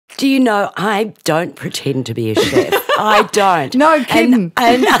Do you know, I don't pretend to be a chef. I don't. No kidding.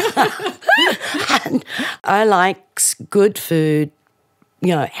 And I like good food,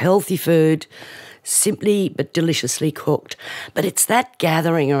 healthy food, simply but deliciously cooked. But it's that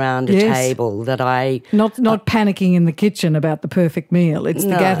gathering around a table that I... Not panicking in the kitchen about the perfect meal. It's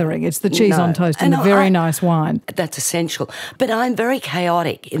the gathering. It's the cheese on toast and the very nice wine. That's essential. But I'm very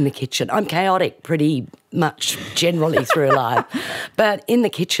chaotic in the kitchen. I'm chaotic pretty much generally through life, but in the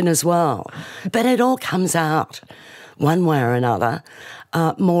kitchen as well. But it all comes out one way or another,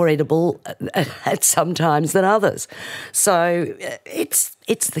 more edible at some times than others. So it's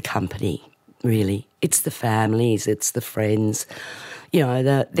the company. Really, it's the families, it's the friends,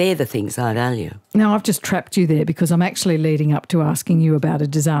 they're the things I value. Now, I've just trapped you there because I'm actually leading up to asking you about a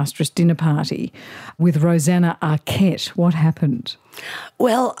disastrous dinner party with Rosanna Arquette. What happened?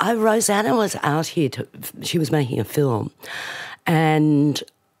 Well, Rosanna was out here, she was making a film, and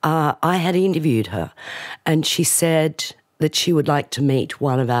I had interviewed her, and she said that she would like to meet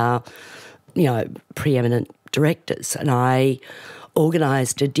one of our, preeminent directors, and I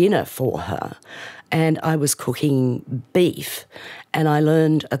organised a dinner for her, and I was cooking beef, and I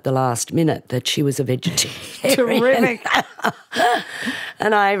learned at the last minute that she was a vegetarian. Terrific.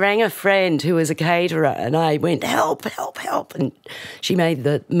 And I rang a friend who was a caterer, and I went, help, help, help, and she made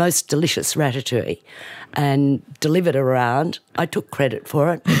the most delicious ratatouille and delivered around. I took credit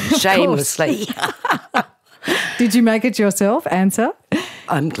for it, shamelessly. Did you make it yourself? Answer.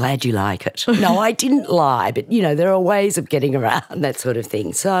 I'm glad you like it. No, I didn't lie, but, there are ways of getting around that sort of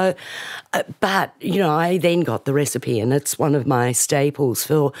thing. So, but, I then got the recipe, and it's one of my staples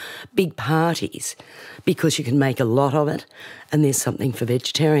for big parties because you can make a lot of it, and there's something for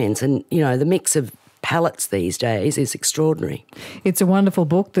vegetarians. And, the mix of palates these days is extraordinary. It's a wonderful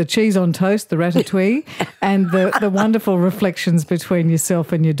book, The Cheese on Toast, the ratatouille, and the wonderful reflections between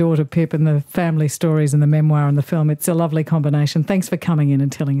yourself and your daughter Pip, and the family stories and the memoir and the film. It's a lovely combination. Thanks for coming in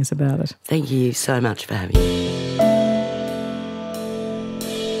and telling us about it. Thank you so much for having me.